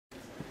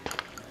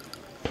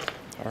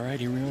All right,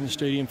 here we are on the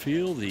stadium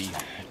field, the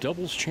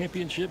Doubles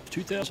Championship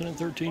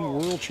 2013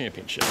 World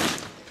Championship.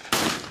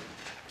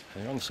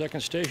 And on the second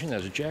station,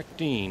 that's Jack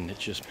Dean that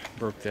just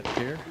broke that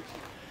pair.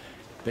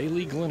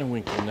 Bailey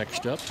Glennewinkle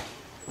next up.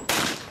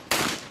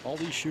 All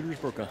these shooters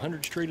broke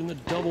 100 straight in the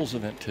doubles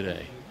event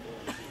today.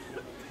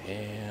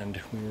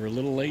 And we were a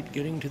little late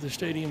getting to the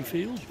stadium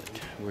field,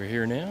 but we're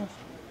here now.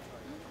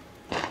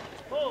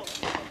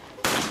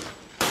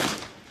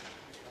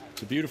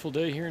 It's a beautiful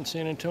day here in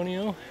San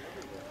Antonio.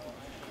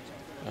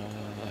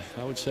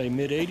 I would say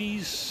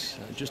mid-80s,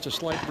 just a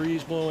slight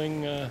breeze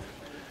blowing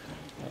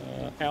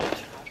out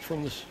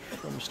from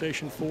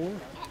Station 4.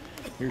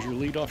 Here's your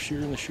leadoff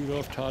shooter in the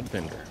shoot-off, Todd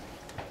Bender.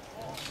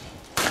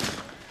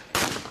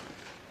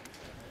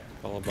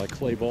 Followed by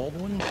Clay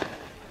Baldwin.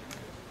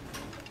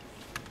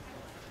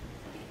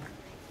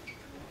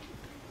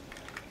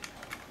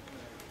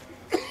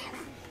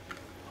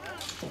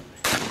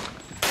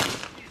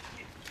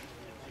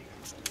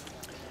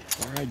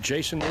 All right,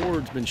 Jason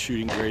Ward's been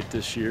shooting great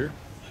this year.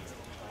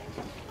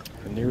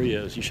 And there he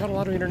is. He shot a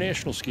lot of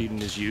international skeet in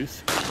his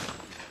youth.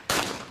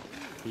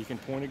 He can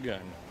point a gun.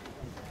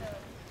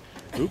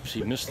 Oops,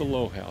 he missed the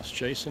low house.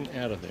 Jason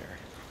out of there.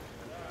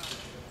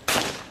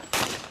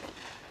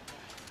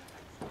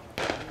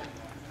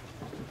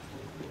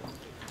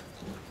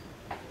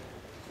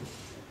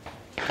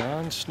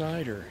 Don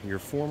Snyder, your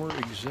former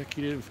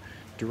executive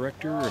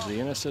director of the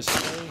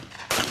NSSA.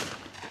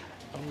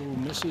 Oh,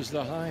 misses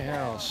the high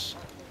house.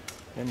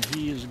 And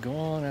he is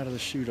gone out of the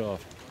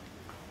shoot-off.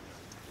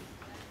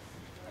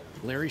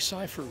 Larry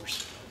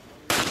Cyphers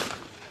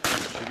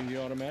shooting the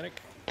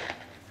automatic.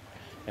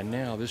 And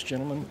now this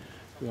gentleman,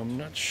 who I'm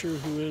not sure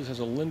who is,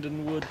 has a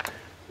Lindenwood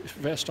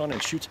vest on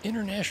and shoots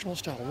international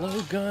style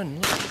low gun.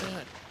 Look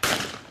at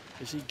that.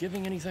 Is he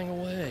giving anything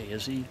away?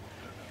 He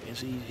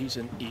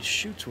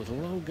shoots with a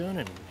low gun,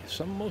 and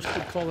most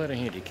would call that a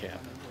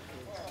handicap.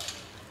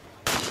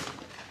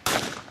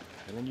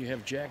 And then you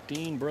have Jack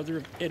Dean, brother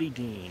of Eddie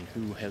Dean,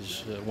 who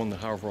has won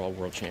the overall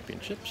World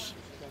Championships.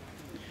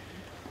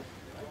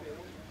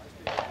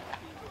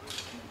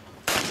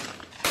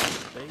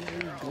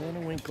 Bailey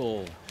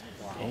Glennewinkle.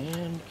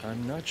 And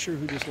I'm not sure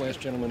who this last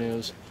gentleman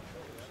is.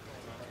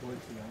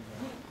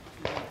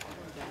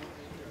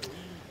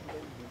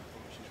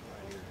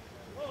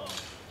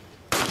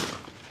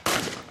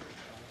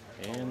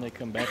 And they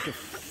come back to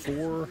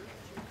 4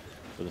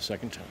 for the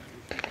second time.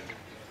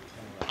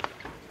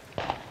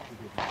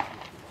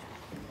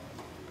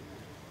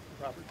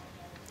 Robert?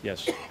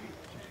 Yes.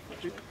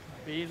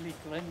 Bailey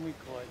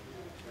Glennewinkle.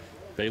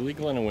 Bailey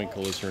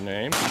Glennewinkle is her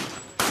name.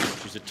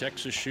 She's a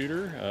Texas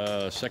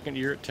shooter, second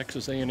year at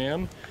Texas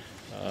A&M.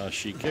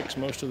 She kicks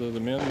most of the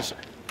men's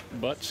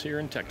butts here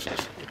in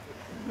Texas.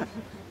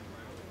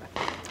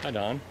 Hi,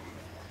 Don.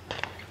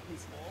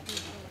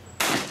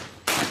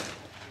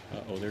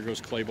 Uh-oh, there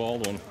goes Clay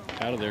Baldwin.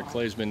 Out of there.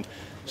 Clay's been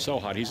so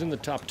hot. He's in the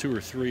top 2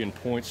 or 3 in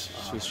points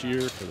this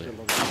year for the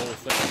whole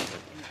thing. But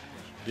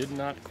did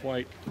not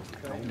quite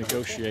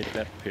negotiate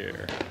that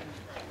pair.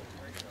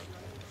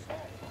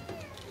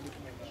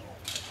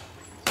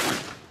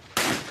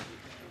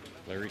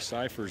 Larry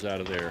Cyphers out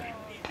of there.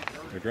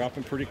 They're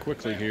dropping pretty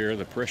quickly here.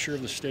 The pressure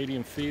of the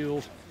stadium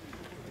field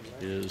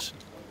is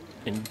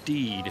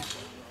indeed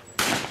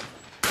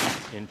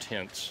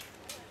intense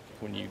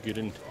when you get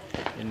in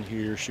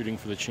here shooting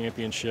for the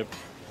championship.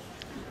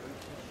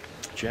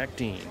 Jack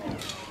Dean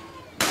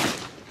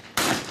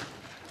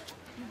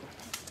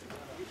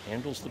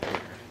handles the pair.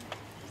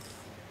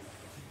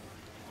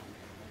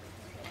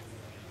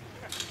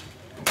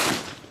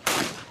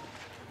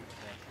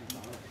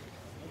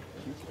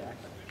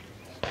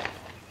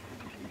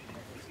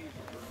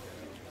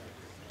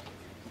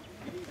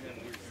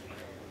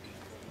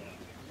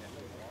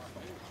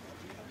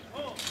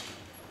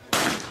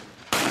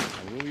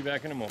 We'll be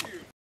back in a moment.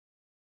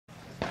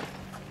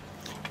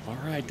 All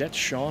right, that's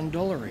Sean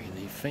Dullery,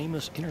 the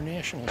famous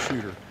international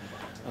shooter.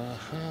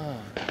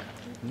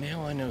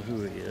 Now I know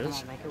who he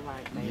is.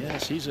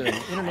 Yes, he's an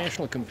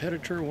international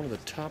competitor, one of the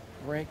top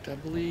ranked, I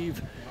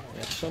believe,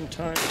 at some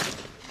time.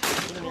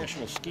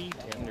 International skeet,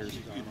 and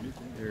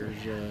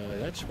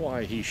that's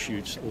why he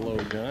shoots low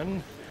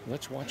gun.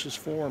 Let's watch his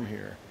form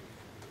here.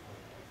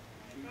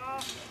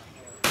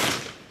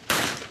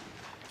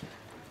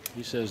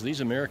 He says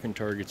these American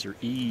targets are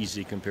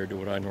easy compared to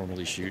what I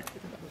normally shoot.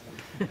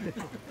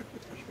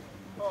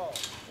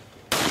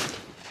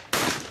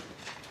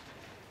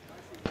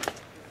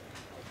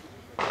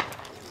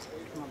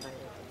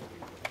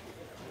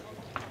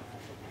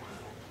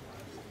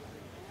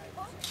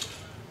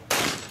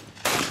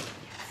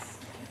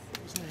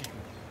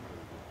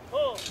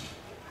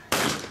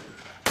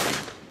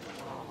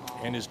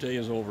 And his day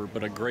is over,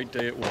 but a great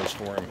day it was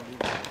for him.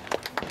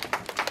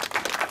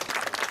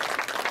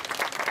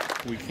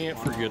 We can't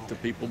forget the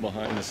people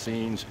behind the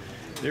scenes.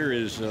 There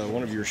is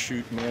one of your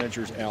shoot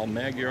managers, Al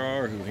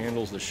Magyar, who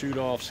handles the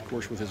shoot-offs, of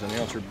course, with his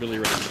announcer, Billy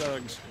Ray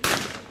Suggs,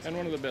 and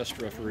one of the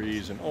best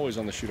referees, and always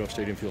on the shoot-off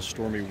stadium field,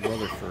 Stormy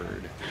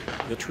Rutherford.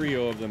 The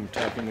trio of them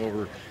talking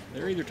over,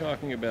 they're either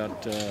talking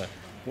about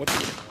what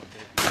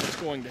what's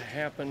going to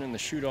happen in the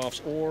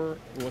shoot-offs or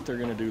what they're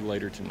going to do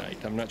later tonight.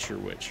 I'm not sure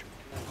which.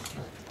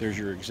 There's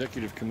your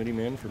executive committee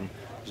man from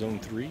Zone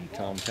 3,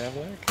 Tom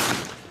Pavlak.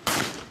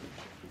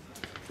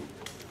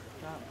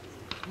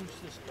 Who's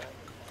this guy?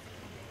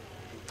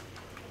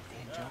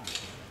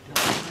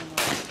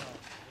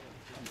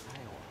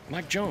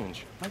 Mike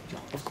Jones.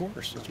 Of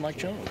course, it's Mike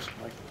Jones.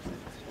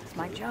 It's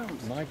Mike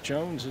Jones. Mike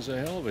Jones is a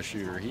hell of a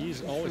shooter.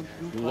 He's always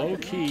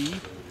low-key,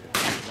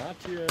 not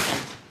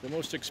the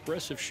most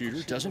expressive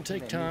shooter, doesn't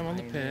take time on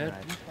the pad,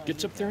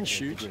 gets up there and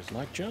shoots.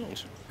 Mike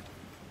Jones.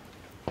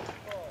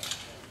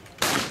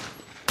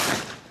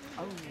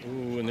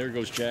 Ooh, and there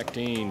goes Jack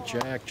Dean.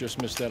 Jack just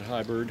missed that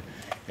high bird,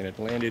 and it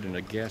landed in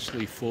a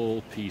ghastly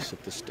full piece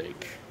at the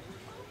stake.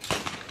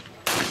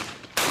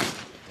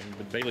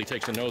 But Bailey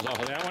takes the nose off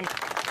of that one,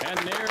 and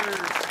there's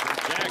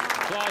Jack.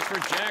 Applause for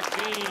Jack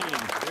Dean.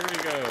 There he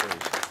goes.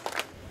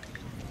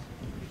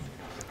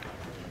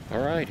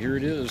 All right, here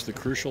it is, the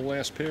crucial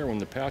last pair. When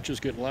the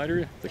pouches get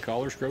lighter, the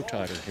collars grow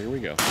tighter. Here we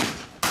go.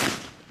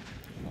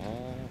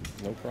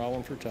 No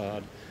problem for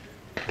Todd.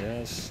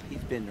 Yes. He's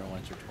been there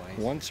once or twice.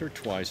 Once or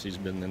twice he's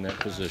been in that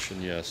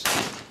position, yes.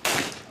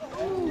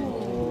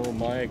 Oh,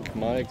 Mike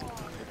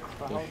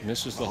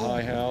misses the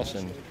high house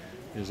and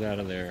is out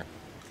of there.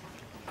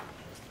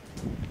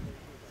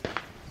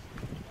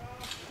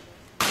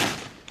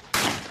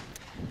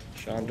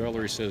 Sean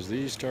Dullery says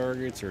these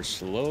targets are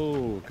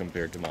slow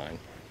compared to mine.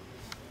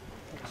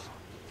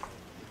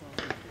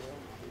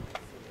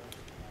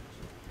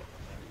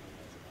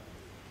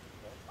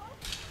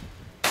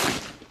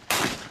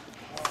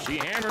 She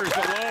hammers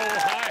the low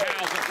high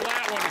house, a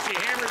flat one, and she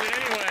hammers it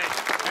anyway.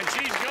 And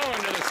she's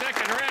going to the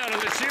second round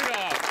of the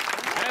shoot-off.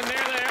 And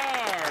there they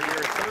are,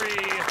 your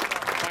three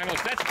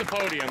finalists. That's the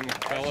podium,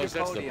 fellas.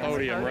 That's the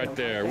podium right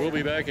there. We'll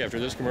be back after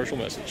this commercial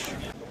message.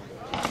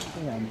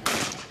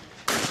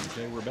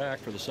 Okay, we're back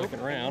for the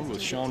second round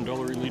with Sean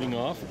Dullery leading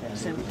off.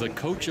 The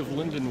coach of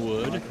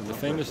Lindenwood, the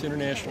famous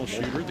international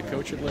shooter, the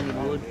coach of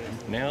Lindenwood.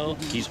 Now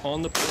he's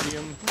on the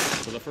podium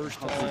for the first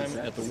time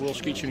at the World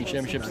Skeet Shooting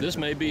Championships. This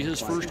may be his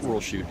first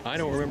World Shoot. I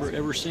don't remember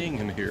ever seeing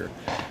him here,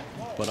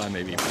 but I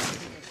may be wrong.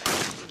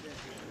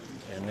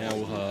 And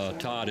now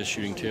Todd is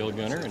shooting tail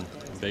gunner and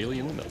Bailey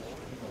in the middle.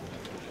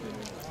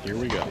 Here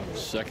we go.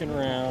 Second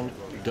round,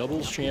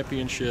 doubles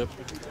championship,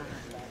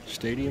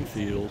 Stadium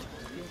Field.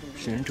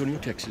 San Antonio,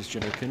 Texas,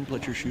 General Ken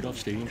Pletcher shoot-off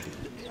Stadium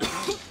Field.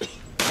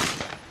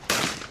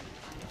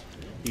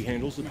 He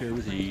handles the pair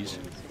with ease.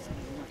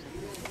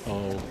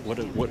 Oh, what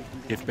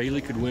if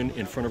Bailey could win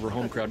in front of her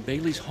home crowd?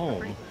 Bailey's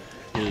home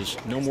is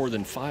no more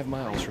than 5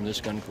 miles from this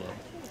gun club.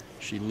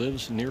 She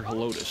lives near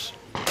Helotes.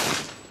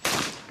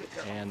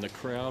 And the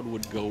crowd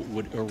would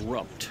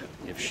erupt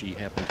if she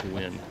happened to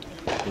win,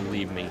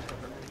 believe me.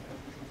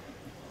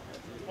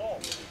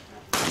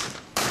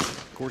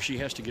 Of course, she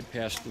has to get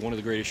past one of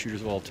the greatest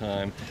shooters of all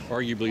time,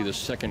 arguably the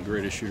second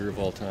greatest shooter of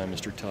all time,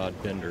 Mr. Todd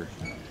Bender.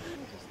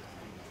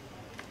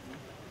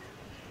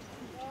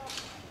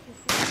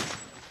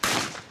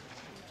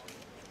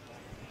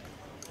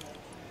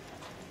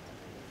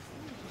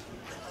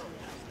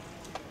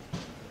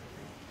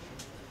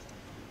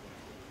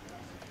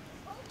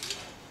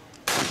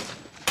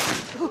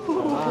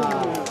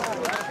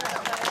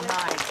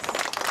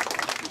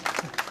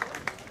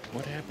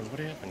 What happened? What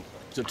happened?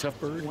 It's a tough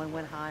bird. One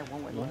went high,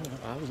 one went low.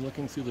 I was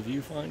looking through the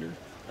viewfinder.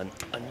 An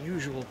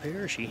unusual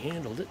pair. She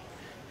handled it.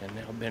 And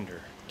now Bender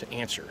to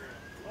answer.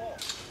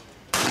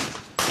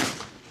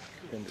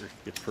 Bender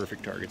gets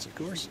perfect targets, of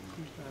course.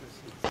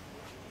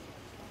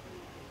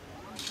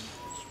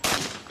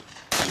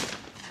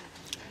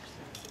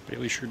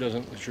 Bailey sure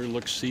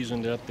looks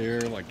seasoned out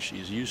there, like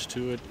she's used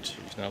to it.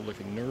 She's not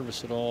looking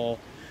nervous at all.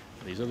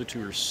 These other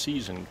two are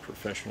seasoned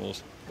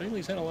professionals.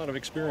 Bailey's had a lot of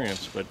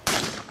experience, but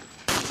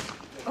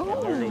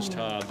and there goes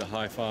Todd. The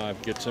high five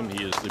gets him.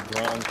 He is the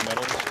bronze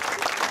medalist.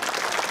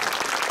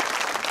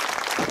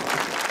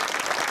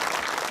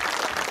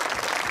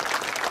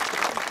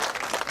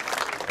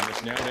 And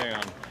it's now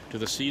down to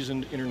the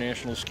seasoned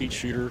international skeet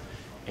shooter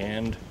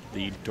and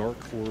the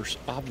dark horse,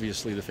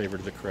 obviously the favorite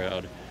of the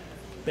crowd,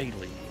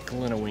 Bailey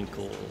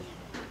Glennewinkle.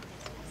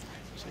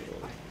 So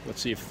let's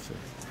see if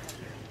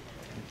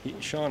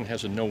Sean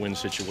has a no-win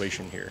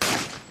situation here.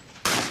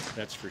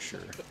 That's for sure.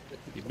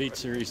 He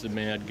beats her, he's the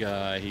mad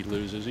guy. He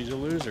loses, he's a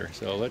loser.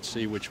 So let's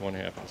see which one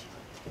happens.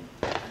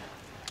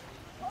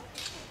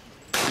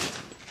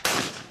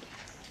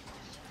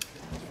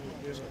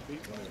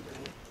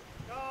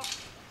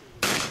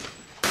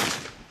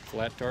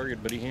 Flat target,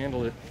 but he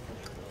handled it.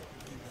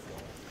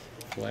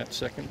 Flat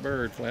second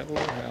bird, flat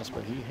low house,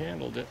 but he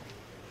handled it.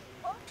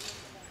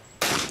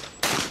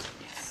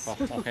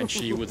 Oh, and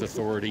she with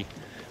authority.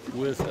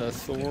 With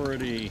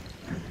authority.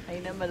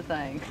 Ain't no other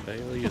thing.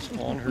 Bailey is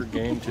on her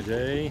game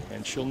today,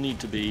 and she'll need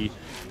to be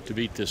to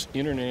beat this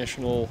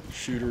international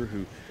shooter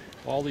who,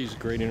 all these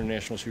great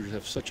international shooters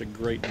have such a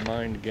great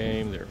mind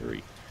game.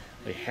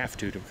 They have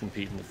to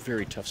compete in the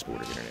very tough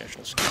sport of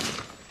international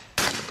skiing.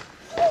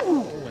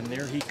 Oh, and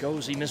there he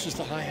goes. He misses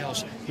the high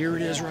house. Here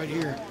it is right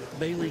here.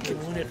 Bailey can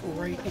win it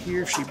right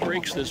here if she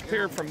breaks this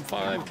pair from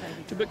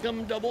 5 to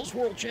become doubles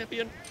world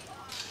champion.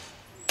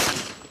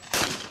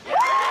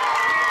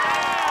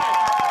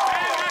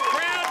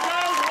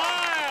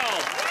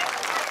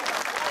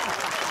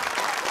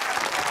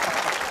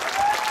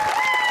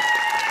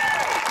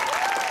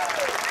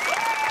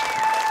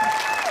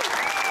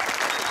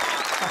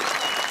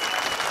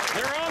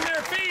 They're on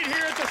their feet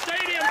here at the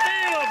stadium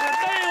field for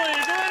Bailey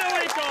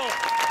Glenwinkle,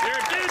 their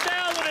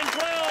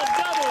 2012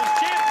 doubles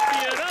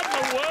champion of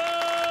the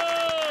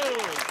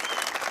world.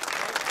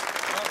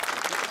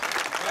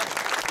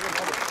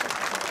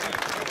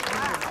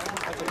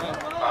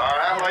 All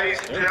right, ladies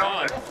and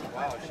gentlemen,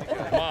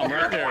 Mom,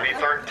 right there.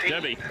 2013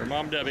 Debbie, her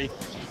mom Debbie.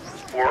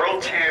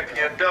 world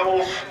champion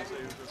doubles,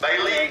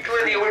 Bailey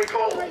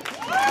Glenwinkle.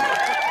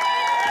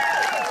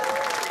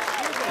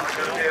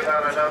 Just give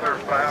out another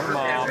 5 or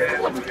 10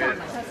 minutes with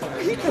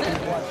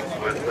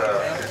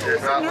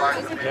it's not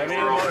like the Debbie,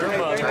 world her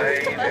mother.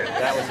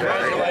 that was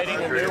Congratulating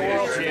the new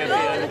world champion,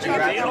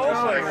 the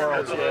open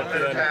world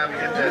champion. Time to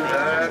get that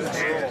done, and as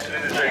soon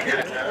as they get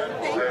it done,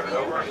 we'll have it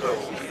over. So,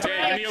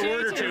 Hey, give me a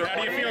word or two. How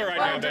do you feel right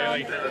now,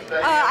 Bailey?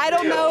 I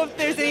don't know if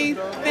there's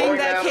anything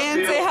that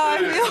can say how I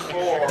feel.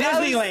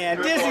 Disneyland.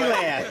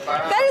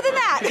 Better than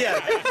that.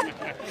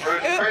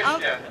 Bruce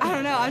Christian. I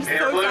don't know. I'm just In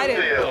so excited.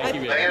 Bluefield,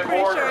 I'm Dan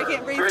pretty Porter, sure I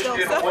can't breathe still.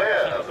 Christian So.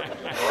 Webb,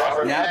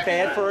 Robert Not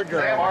bad for a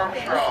girl. Sam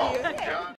Armstrong, John